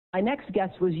My next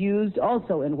guest was used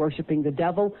also in worshiping the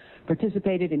devil,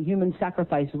 participated in human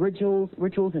sacrifice rituals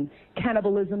and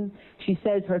cannibalism. She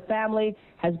says her family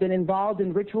has been involved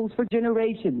in rituals for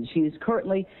generations. She is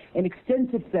currently in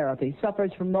extensive therapy,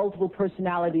 suffers from multiple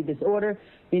personality disorder,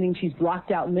 meaning she's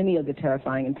blocked out many of the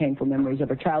terrifying and painful memories of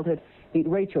her childhood. Meet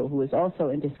Rachel, who is also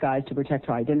in disguise to protect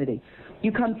her identity.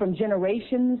 You come from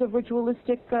generations of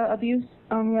ritualistic abuse?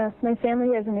 Yes, my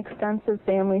family has an extensive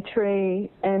family tree,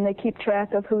 and they keep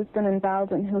track of who's been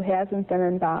involved and who hasn't been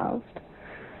involved.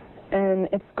 And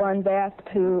it's gone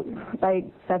back to, like,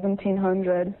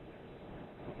 1700.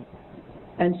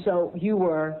 And so you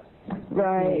were...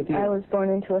 Right, I was born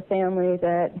into a family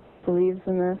that believes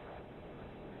in this.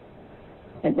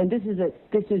 And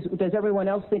does everyone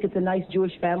else think it's a nice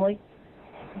Jewish family?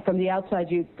 From the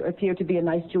outside, you appear to be a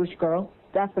nice Jewish girl?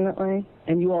 Definitely.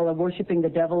 And you all are worshiping the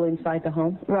devil inside the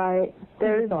home? Right.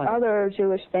 There's other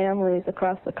Jewish families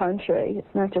across the country.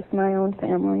 It's not just my own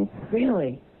family.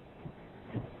 Really?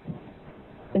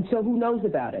 And so who knows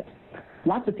about it?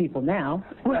 Lots of people now.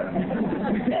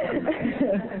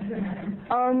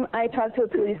 I talked to a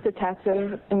police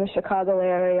detective in the Chicago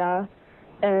area,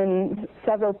 and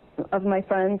several of my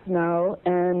friends know,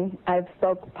 and I've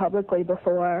spoke publicly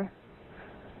before.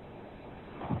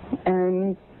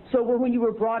 And so when you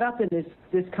were brought up in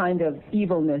this kind of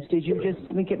evilness, did you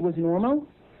just think it was normal?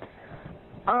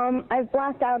 I've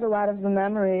blocked out a lot of the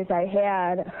memories I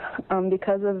had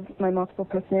because of my multiple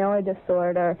personality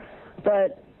disorder.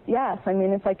 But yes, I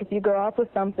mean, it's like if you grow up with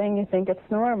something, you think it's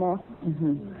normal.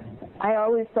 Mm-hmm. I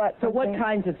always thought something... So what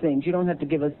kinds of things? You don't have to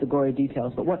give us the gory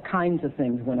details, but what kinds of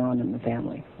things went on in the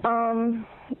family?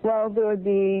 Well, there would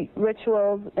be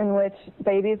rituals in which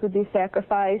babies would be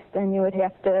sacrificed, and you would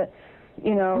have to,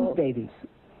 you know... Whose babies?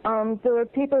 There were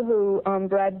people who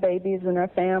bred babies in their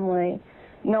family.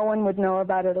 No one would know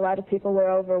about it. A lot of people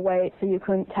were overweight, so you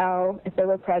couldn't tell if they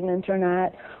were pregnant or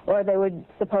not, or they would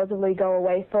supposedly go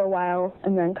away for a while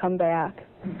and then come back.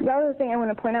 The other thing I want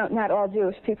to point out, not all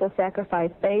Jewish people sacrifice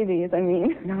babies. I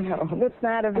mean, no. It's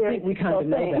not a very typical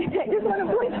thing. I just want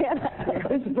to point that out.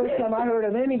 This is the first time I heard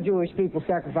of any Jewish people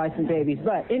sacrificing babies.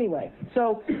 But anyway,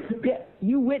 so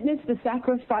you witnessed the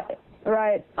sacrifice?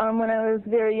 Right. When I was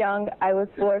very young, I was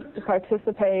forced to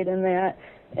participate in that,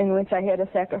 in which I had to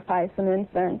sacrifice an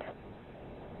infant.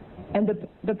 And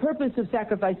the purpose of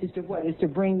sacrifice is to what? Is to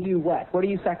bring you what? What are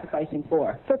you sacrificing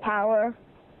for? For power.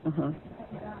 Uh-huh.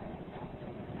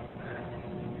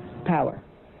 Power.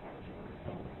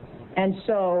 And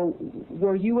so,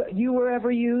 were you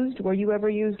ever used? Were you ever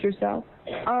used yourself?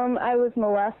 I was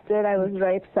molested. I was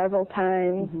raped several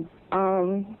times.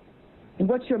 Mm-hmm. And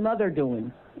what's your mother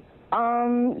doing?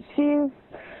 She's...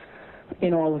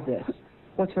 In all of this?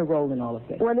 What's her role in all of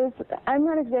this? I'm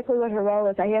not exactly what her role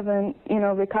is. I haven't,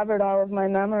 recovered all of my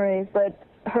memories, but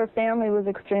her family was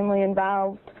extremely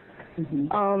involved.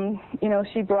 Mm-hmm.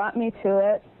 She brought me to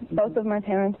it. Mm-hmm. Both of my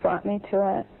parents brought me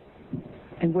to it.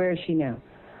 And where is she now?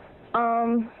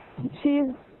 She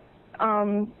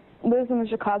lives in the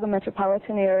Chicago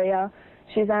metropolitan area.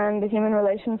 She's on the Human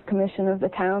Relations Commission of the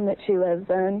town that she lives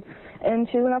in, and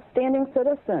she's an upstanding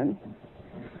citizen.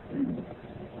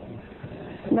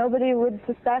 Nobody would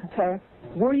suspect her.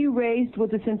 Were you raised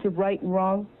with a sense of right and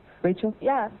wrong, Rachel?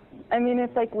 Yes. I mean,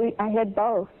 it's like I had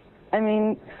both. I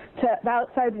mean, to the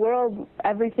outside world,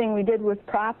 everything we did was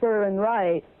proper and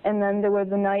right, and then there were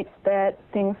the nights that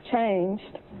things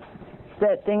changed,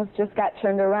 that things just got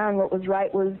turned around. What was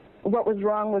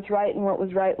wrong was right, and what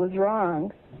was right was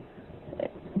wrong.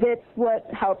 That's what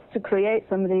helps to create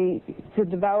somebody to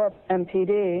develop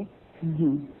MPD.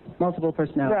 Mm-hmm. Multiple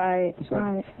personality.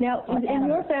 Right. Now, in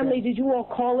your family, did you all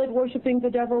call it worshiping the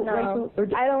devil, no, Rachel? Or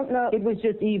I don't know. It was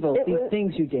just evil, these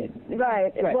things you did.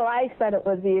 Right. Well, I said it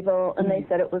was evil, and they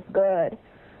said it was good.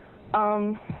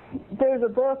 There's a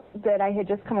book that I had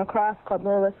just come across called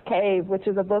Lilith's Cave, which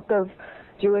is a book of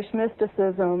Jewish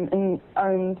mysticism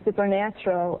and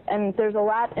supernatural, and there's a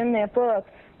lot in that book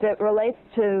that relates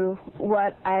to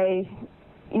what I,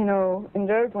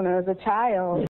 endured when I was a child.